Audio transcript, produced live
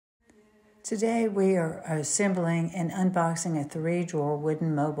Today we are assembling and unboxing a 3-drawer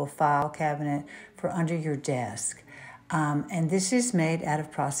wooden mobile file cabinet for under your desk. And this is made out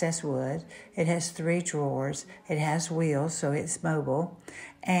of processed wood. It has 3 drawers. It has wheels, so it's mobile.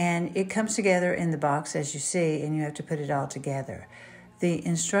 And it comes together in the box as you see, and you have to put it all together. The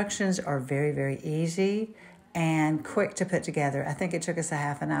instructions are very, very easy and quick to put together. I think it took us a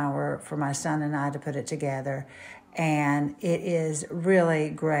half an hour for my son and I to put it together. And it is really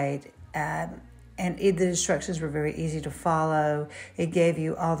great. The instructions were very easy to follow. It gave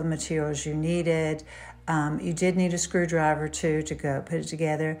you all the materials you needed. You did need a screwdriver too to go put it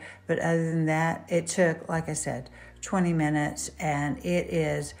together, but other than that, it took, like I said, 20 minutes, and it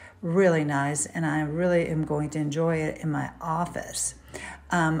is really nice, and I really am going to enjoy it in my office.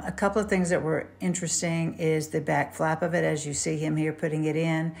 A couple of things that were interesting is the back flap of it, as you see him here putting it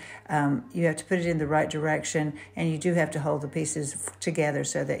in. You have to put it in the right direction, and you do have to hold the pieces together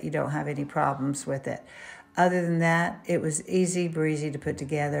so that you don't have any problems with it. Other than that, it was easy breezy to put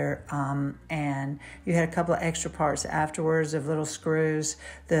together, and you had a couple of extra parts afterwards of little screws.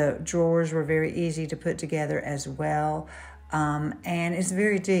 The drawers were very easy to put together as well. And it's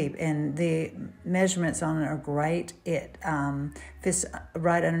very deep, and the measurements on it are great. It fits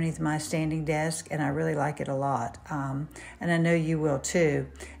right underneath my standing desk, and I really like it a lot. And I know you will too.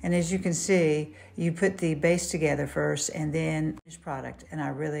 And as you can see, you put the base together first and then finished product, and I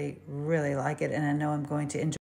really, really like it, and I know I'm going to enjoy it.